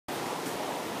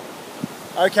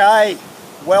Okay,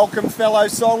 welcome fellow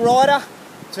songwriter.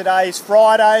 Today's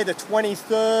Friday the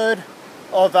 23rd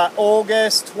of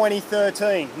August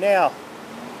 2013. Now,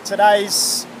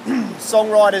 today's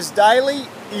Songwriters Daily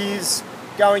is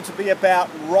going to be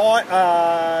about rhyming,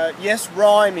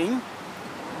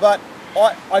 but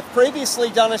I've previously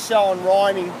done a show on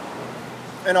rhyming,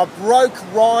 and I broke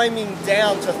rhyming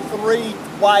down to 3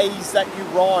 ways that you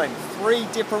rhyme, 3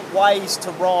 different ways to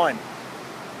rhyme.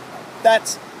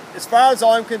 That's, as far as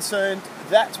I'm concerned,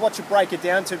 that's what you break it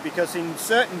down to, because in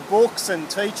certain books and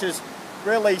teachers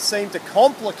really seem to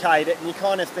complicate it, and you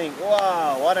kind of think,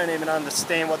 wow, I don't even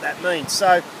understand what that means.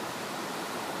 So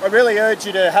I really urge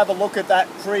you to have a look at that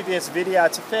previous video.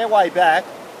 It's a fair way back.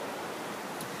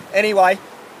 Anyway,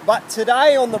 but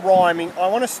today on the rhyming, I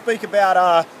want to speak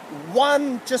about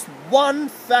just one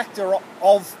factor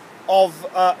of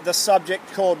the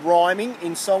subject called rhyming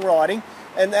in songwriting,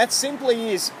 and that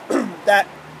simply is that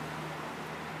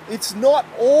it's not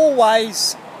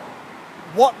always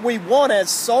what we want as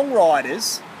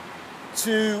songwriters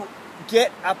to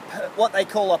get what they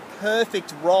call a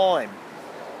perfect rhyme.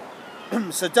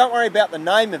 So don't worry about the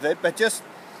name of it, but just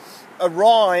a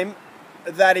rhyme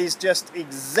that is just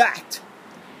exact,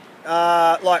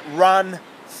 like run,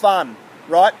 fun,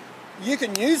 right? You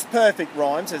can use perfect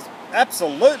rhymes,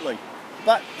 absolutely,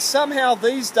 but somehow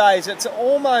these days it's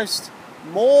almost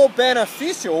more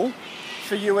beneficial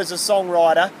for you as a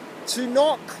songwriter to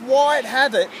not quite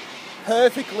have it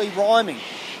perfectly rhyming,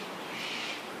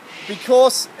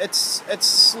 because it's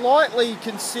slightly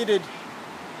considered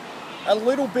a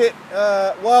little bit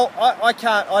I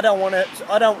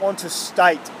don't want to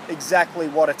state exactly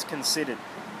what it's considered,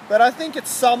 but I think it's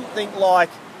something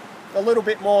like a little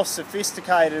bit more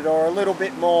sophisticated, or a little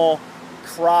bit more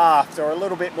craft, or a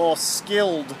little bit more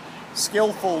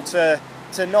skillful to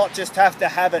not just have to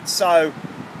have it so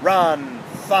run,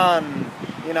 fun,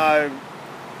 you know,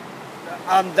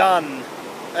 undone.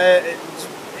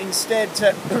 Instead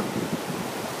to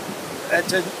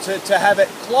have it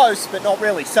close but not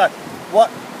really. So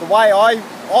the way I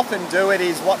often do it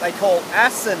is what they call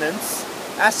assonance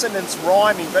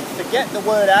rhyming, but forget the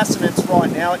word assonance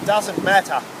right now, it doesn't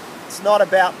matter. It's not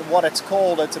about what it's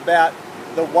called, it's about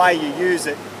the way you use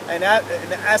it. And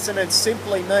assonance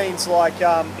simply means, like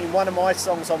in one of my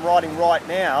songs I'm writing right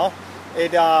now,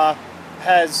 it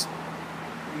has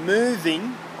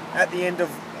moving at the end of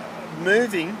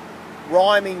moving,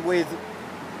 rhyming with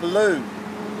blue.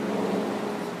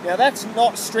 Now that's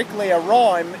not strictly a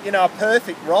rhyme, a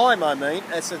perfect rhyme, I mean.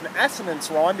 It's an assonance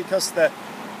rhyme, because the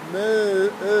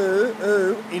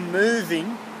in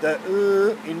moving,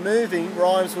 the in moving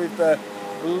rhymes with the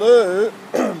blue,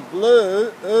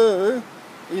 blue,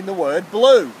 in the word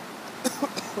blue.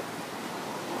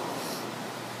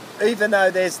 Even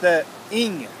though there's the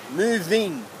ing,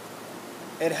 moving,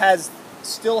 it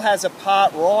still has a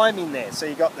part rhyme in there. So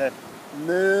you got the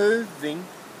moving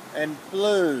and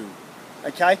blue,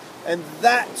 okay? And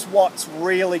that's what's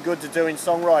really good to do in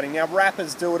songwriting. Now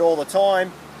rappers do it all the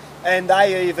time, and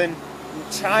they even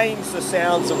change the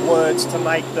sounds of words to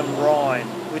make them rhyme,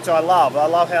 which I love. I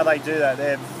love how they do that.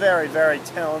 They're very, very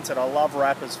talented. I love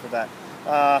rappers for that.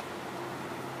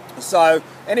 So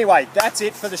anyway, that's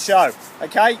it for the show,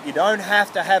 okay? You don't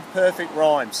have to have perfect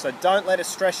rhymes, so don't let it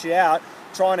stress you out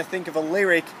trying to think of a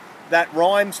lyric that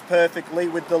rhymes perfectly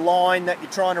with the line that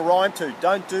you're trying to rhyme to.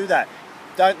 Don't do that.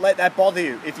 Don't let that bother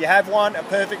you. If you have a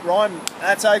perfect rhyme,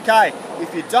 that's okay.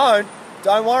 If you don't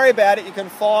worry about it. You can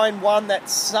find one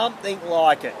that's something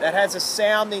like it, that has a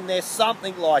sound in there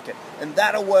something like it, and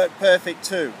that'll work perfect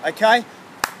too, okay?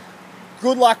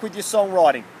 Good luck with your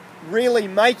songwriting. Really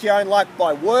make your own luck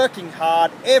by working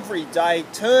hard every day,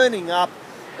 turning up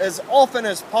as often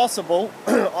as possible.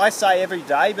 I say every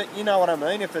day, but you know what I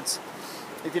mean. If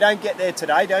you don't get there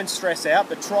today, don't stress out,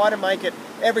 but try to make it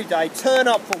every day. Turn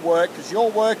up for work, because your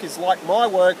work is like my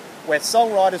work. We're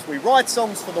songwriters. We write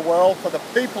songs for the world, for the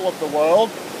people of the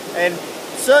world, and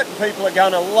certain people are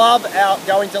going to love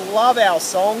our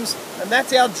songs, and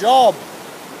that's our job.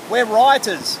 We're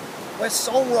writers. We're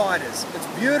songwriters. It's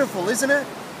beautiful, isn't it?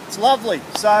 It's lovely.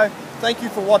 So thank you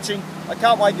for watching. I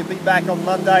can't wait to be back on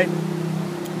Monday.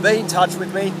 Be in touch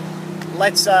with me.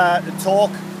 Let's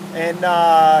talk and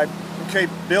keep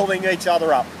building each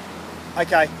other up.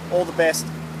 Okay, all the best.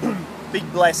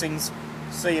 Big blessings.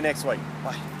 See you next week.